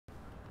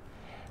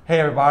Hey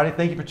everybody,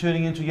 thank you for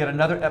tuning in to yet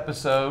another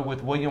episode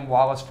with William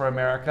Wallace for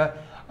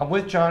America. I'm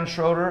with John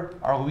Schroder,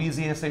 our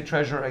Louisiana State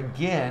Treasurer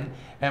again,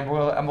 and I'm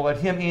going to let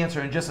him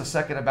answer in just a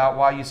second about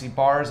why you see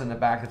bars in the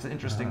back. It's an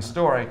interesting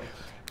story.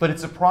 But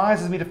it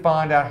surprises me to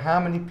find out how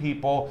many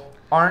people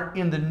aren't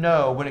in the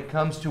know when it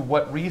comes to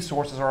what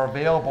resources are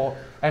available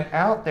and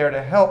out there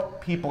to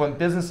help people and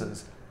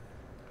businesses.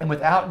 And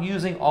without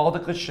using all the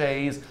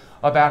cliches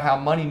about how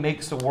money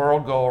makes the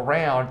world go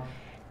around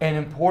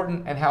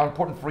and how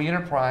important free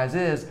enterprise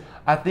is,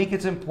 I think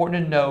it's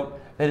important to note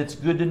that it's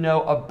good to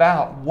know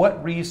about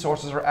what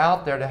resources are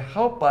out there to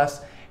help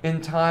us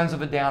in times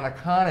of a down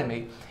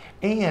economy.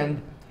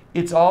 And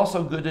it's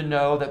also good to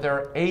know that there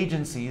are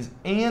agencies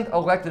and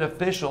elected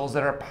officials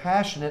that are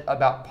passionate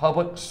about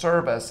public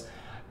service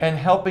and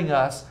helping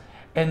us.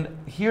 And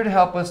here to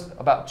help us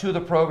about two of the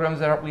programs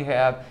that we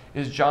have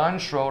is John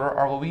Schroder,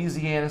 our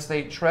Louisiana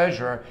State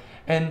Treasurer.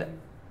 And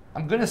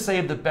I'm going to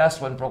save the best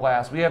one for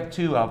last. We have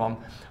two of them.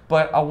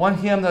 But I want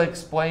him to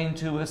explain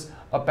to us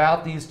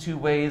about these two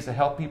ways to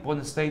help people in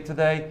the state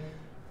today.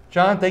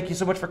 John, thank you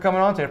so much for coming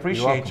on today. I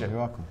appreciate you. You're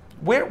welcome.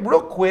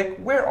 Real quick,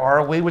 where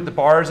are we with the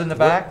bars in the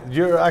back?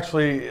 You're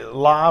actually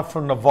live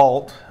from the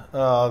vault.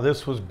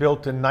 This was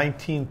built in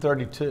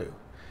 1932.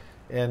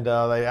 And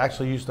they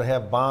actually used to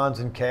have bonds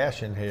and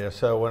cash in here.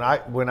 So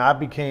when I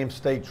became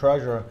state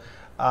treasurer,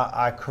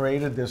 I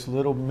created this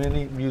little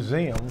mini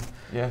museum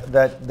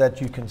that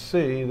you can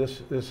see.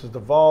 This is the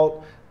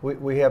vault.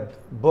 We have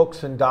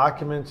books and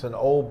documents and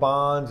old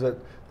bonds that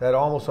are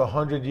almost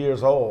 100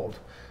 years old.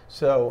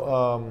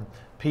 So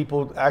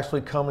people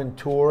actually come and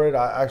tour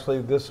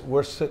it.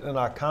 We're sitting in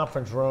our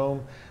conference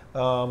room.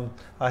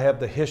 I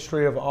have the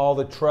history of all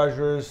the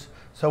treasurers.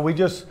 So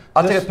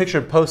I'll take a picture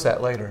and post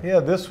that later. Yeah,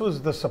 this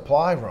was the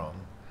supply room,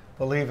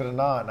 believe it or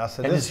not. And I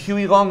said, is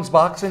Huey Long's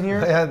box in here?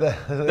 Yeah,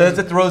 that's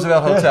at the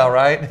Roosevelt Hotel,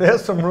 right?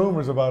 There's some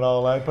rumors about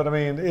all that, but I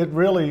mean, it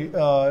really,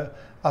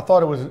 I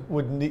thought it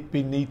would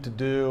be neat to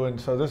do. And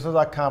so this is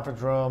our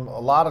conference room. A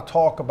lot of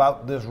talk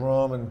about this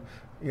room and,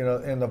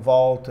 in the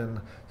vault. And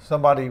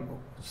somebody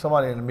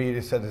in the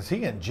media said, is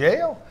he in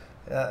jail?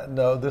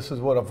 No, this is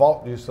what a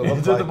vault used to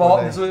look like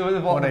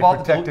when they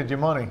protected your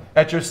money.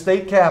 At your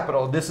state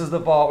capitol, this is the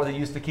vault where they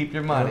used to keep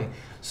your money.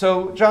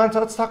 So, John,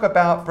 let's talk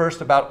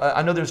first about,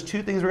 I know there's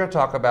two things we're going to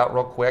talk about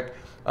real quick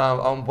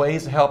on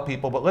ways to help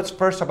people, but let's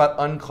first talk about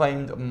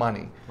unclaimed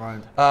money.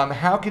 Right.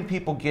 How can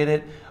people get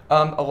it?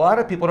 A lot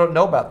of people don't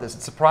know about this.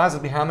 It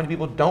surprises me how many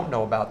people don't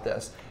know about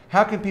this.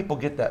 How can people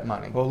get that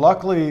money? Well,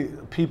 luckily,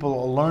 people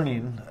are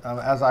learning.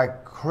 As I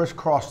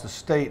crisscross the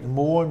state,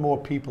 more and more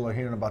people are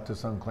hearing about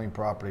this unclaimed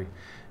property.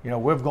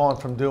 We've gone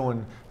from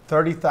doing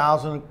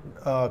 30,000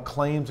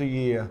 claims a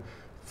year.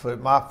 For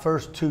my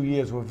first 2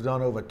 years, we've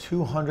done over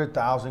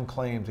 200,000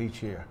 claims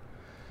each year.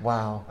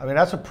 Wow. I mean,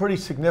 that's a pretty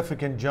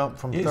significant jump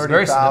from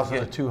 30,000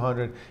 to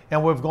 200.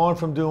 And we've gone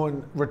from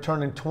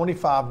returning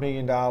 $25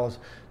 million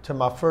to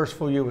my first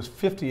full year was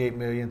 $58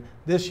 million.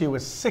 This year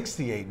was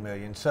 $68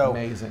 million. So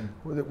amazing.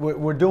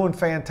 We're doing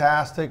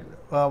fantastic.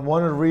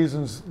 One of the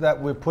reasons that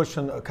we're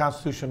pushing a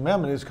constitutional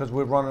amendment is because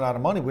we're running out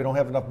of money. We don't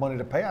have enough money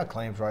to pay our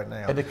claims right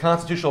now. And the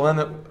constitutional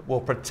amendment will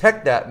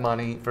protect that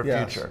money for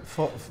future.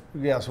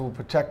 Yes, we'll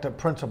protect the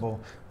principal.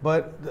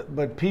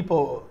 But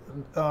people,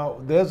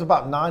 there's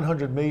about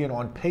 $900 million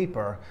on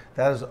paper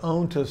that is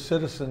owned to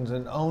citizens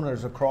and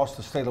owners across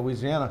the state of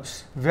Louisiana.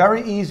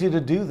 Very easy to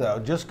do though.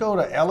 Just go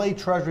to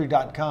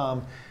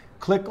latreasury.com,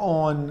 click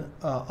on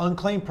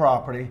unclaimed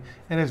property,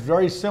 and it's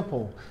very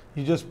simple.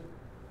 You just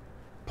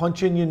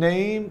punch in your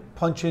name,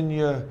 punch in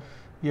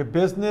your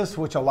business,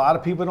 which a lot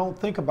of people don't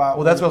think about.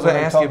 Well, that's what I was going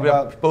to ask you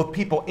about. Both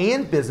people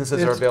and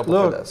businesses are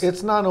available for this.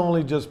 It's not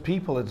only just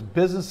people, it's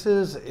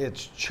businesses,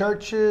 it's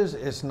churches,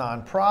 it's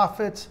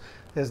nonprofits.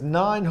 There's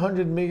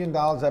 $900 million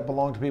that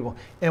belong to people.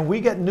 And we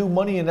get new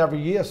money in every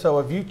year. So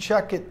if you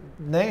check it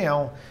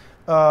now,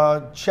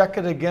 check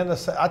it again.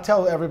 I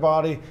tell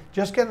everybody,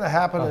 just get in the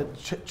habit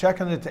of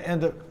checking it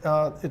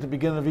at the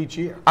beginning of each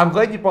year. I'm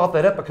glad you brought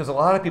that up because a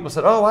lot of people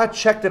said, oh, I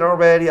checked it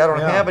already. I don't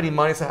have any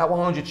money. So how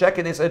long did you check it?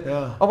 And they said,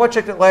 oh, I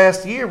checked it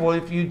last year. Well,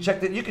 if you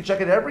checked it, you could check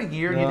it every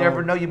year. And you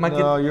never know. You might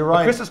get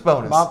a Christmas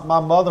bonus.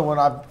 My mother, when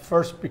I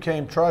first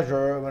became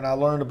treasurer, when I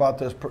learned about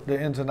the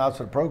ins and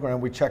outs of the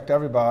program, we checked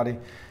everybody.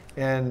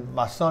 And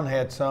my son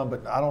had some,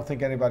 but I don't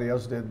think anybody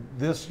else did.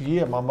 This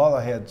year, my mother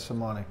had some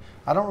money.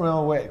 I don't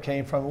remember where it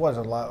came from. It was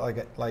a lot,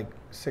 like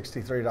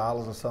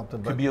 $63 or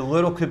something. But could be a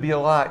little, could be a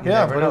lot.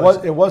 Yeah,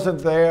 but it wasn't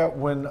there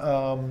when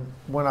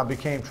I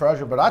became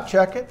treasurer. But I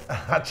check it.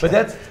 But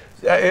that's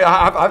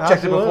I've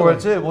checked it before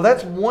too. Well,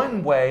 that's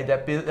one way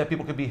that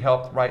people could be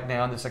helped right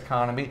now in this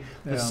economy.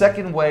 The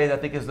second way that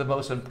I think is the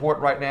most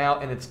important right now,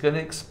 and it's going to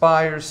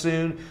expire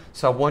soon.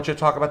 So I want you to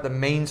talk about the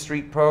Main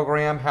Street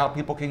program, how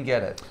people can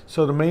get it.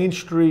 So the Main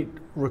Street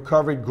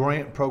Recovery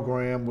Grant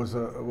Program was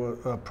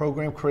a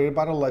program created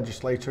by the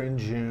legislature in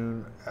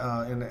June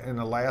in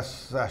the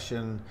last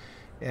session.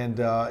 And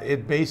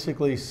it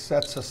basically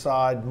sets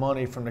aside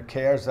money from the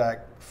CARES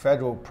Act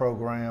federal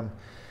program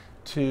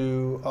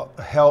to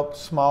help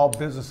small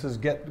businesses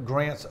get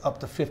grants up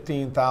to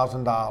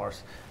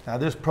 $15,000. Now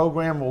this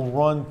program will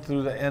run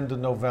through the end of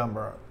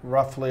November,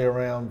 roughly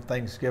around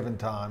Thanksgiving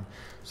time.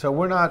 So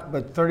we're not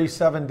but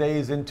 37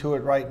 days into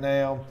it right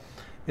now.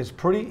 It's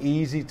pretty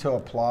easy to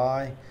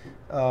apply.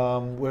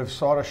 We've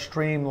sort of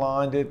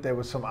streamlined it. There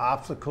were some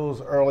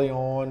obstacles early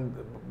on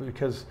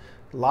because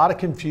a lot of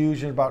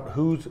confusion about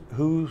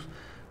who's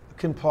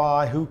can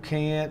apply, who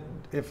can't.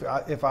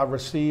 If I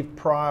received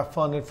prior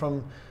funding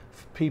from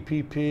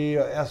PPP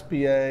or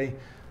SBA,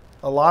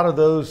 a lot of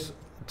those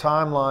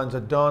timelines are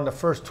done. The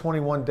first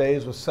 21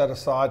 days was set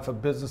aside for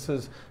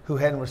businesses who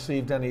hadn't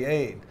received any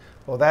aid.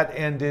 Well, that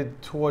ended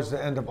towards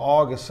the end of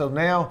August. So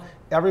now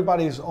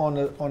everybody's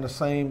on the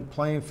same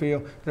playing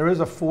field. There is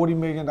a $40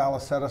 million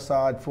set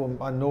aside for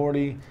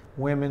minority,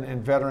 women,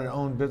 and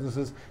veteran-owned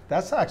businesses.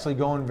 That's actually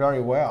going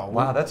very well.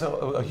 Wow, that's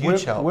a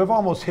huge help. We've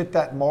almost hit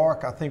that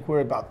mark. I think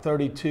we're about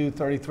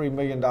 $32–33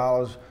 million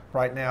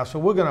right now. So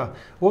we're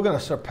gonna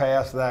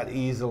surpass that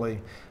easily.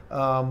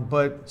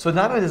 But so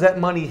not only does that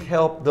money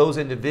help those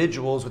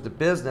individuals with the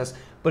business,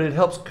 but it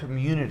helps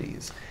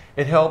communities.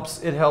 It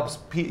helps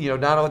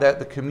not only that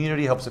the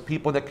community helps the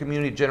people in that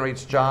community,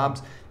 generates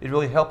jobs. It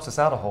really helps us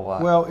out a whole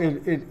lot. Well,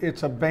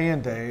 it's a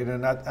Band-Aid,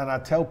 and I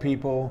tell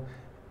people,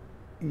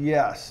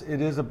 yes,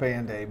 it is a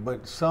Band-Aid,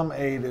 but some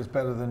aid is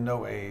better than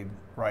no aid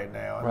right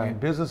now. I mean,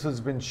 business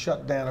has been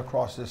shut down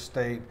across this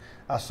state.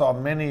 I saw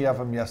many of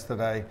them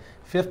yesterday.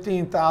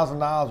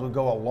 $15,000 would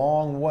go a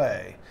long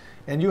way.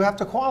 And you have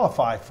to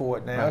qualify for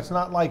it now. It's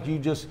not like you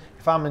just,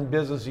 if I'm in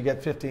business, you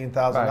get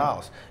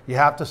 $15,000. You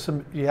have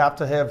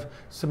to have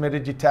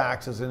submitted your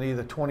taxes in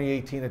either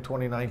 2018 or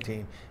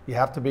 2019. You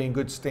have to be in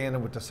good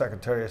standing with the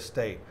Secretary of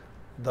State.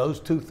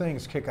 Those two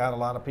things kick out a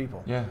lot of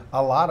people. Yeah.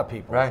 A lot of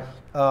people. Right.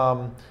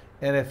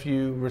 And if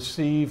you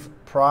receive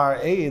prior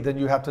aid, then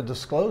you have to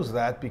disclose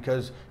that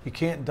because you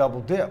can't double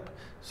dip.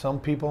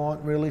 Some people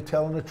aren't really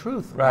telling the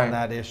truth on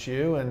that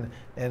issue,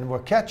 and we're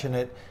catching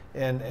it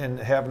and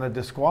having to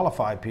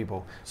disqualify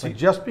people. But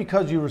just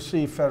because you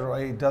receive federal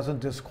aid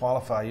doesn't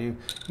disqualify you.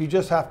 You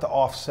just have to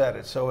offset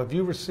it. So if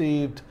you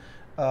received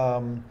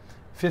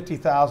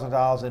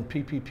 $50,000 in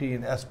PPP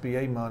and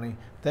SBA money,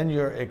 then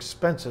your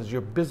expenses, your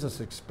business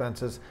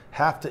expenses,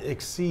 have to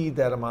exceed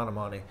that amount of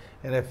money.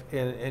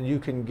 And you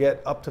can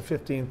get up to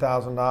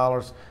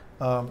 $15,000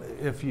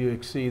 if you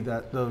exceed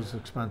those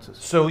expenses.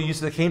 So you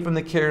said it came from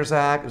the CARES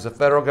Act. It was a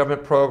federal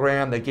government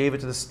program. They gave it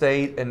to the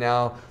state, and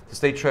now the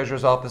state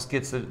treasurer's office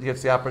gets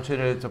the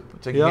opportunity to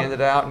hand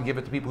it out and give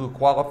it to people who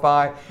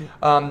qualify.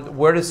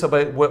 Where does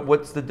somebody?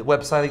 What's the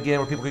website again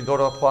where people can go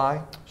to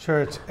apply?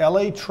 Sure, it's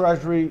LA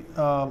Treasury.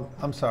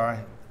 I'm sorry.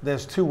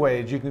 There's two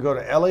ways. You can go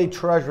to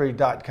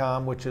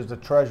latreasury.com, which is the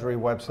Treasury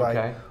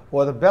website,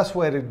 or the best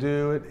way to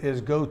do it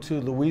is go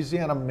to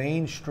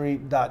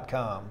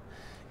louisianamainstreet.com.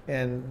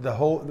 And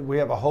we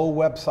have a whole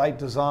website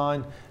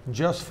designed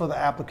just for the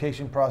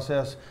application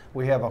process.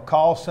 We have a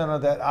call center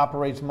that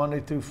operates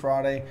Monday through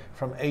Friday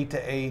from 8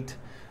 to 8.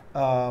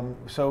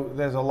 So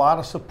there's a lot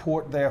of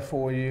support there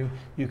for you.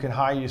 You can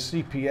hire your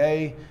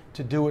CPA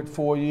to do it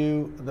for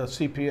you. The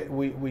CPA,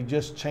 we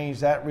just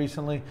changed that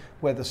recently,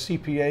 where the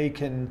CPA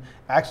can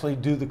actually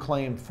do the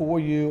claim for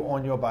you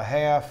on your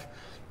behalf.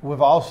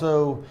 We've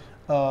also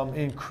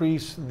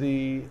increased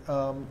the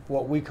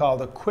what we call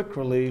the quick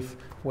relief,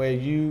 where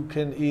you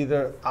can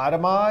either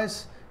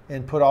itemize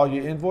and put all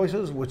your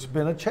invoices, which has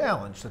been a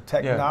challenge. The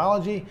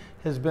technology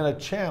has been a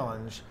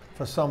challenge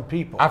for some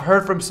people. I've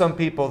heard from some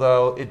people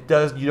though,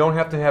 you don't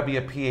have to be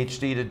a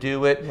PhD to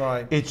do it.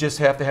 Right. It just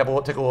have to take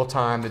a little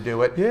time to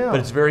do it. Yeah. But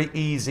it's very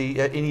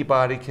easy.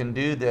 Anybody can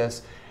do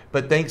this.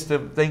 But thanks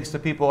to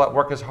people that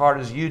work as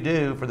hard as you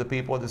do for the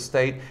people of the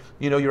state,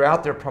 you're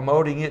out there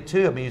promoting it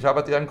too. I mean, you talk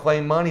about the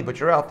unclaimed money, but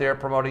you're out there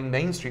promoting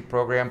Main Street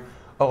program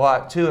a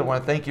lot too. I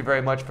want to thank you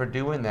very much for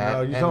doing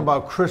that. You're talking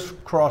about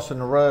crisscrossing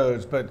the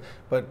roads, but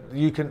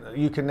you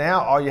can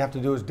now, all you have to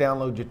do is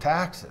download your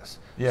taxes.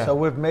 Yeah. So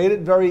we've made it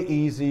very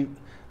easy.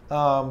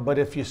 But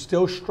if you're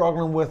still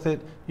struggling with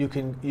it, you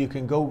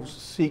can go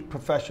seek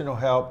professional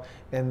help,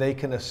 and they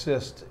can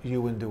assist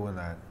you in doing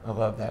that. I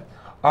love that.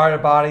 All right,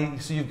 everybody.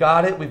 So you've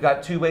got it. We've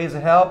got two ways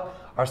of help.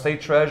 Our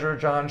State Treasurer,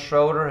 John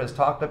Schroder, has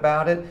talked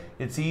about it.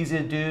 It's easy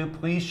to do.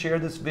 Please share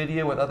this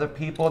video with other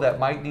people that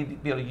might need to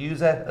be able to use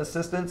that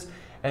assistance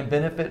and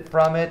benefit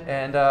from it,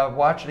 and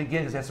watch it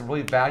again because it has some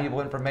really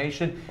valuable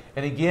information.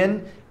 And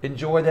again,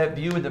 enjoy that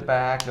view in the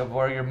back of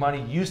where your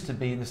money used to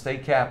be in the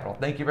state capitol.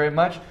 Thank you very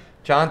much.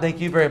 John,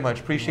 thank you very much.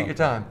 Appreciate your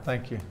time.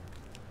 Thank you.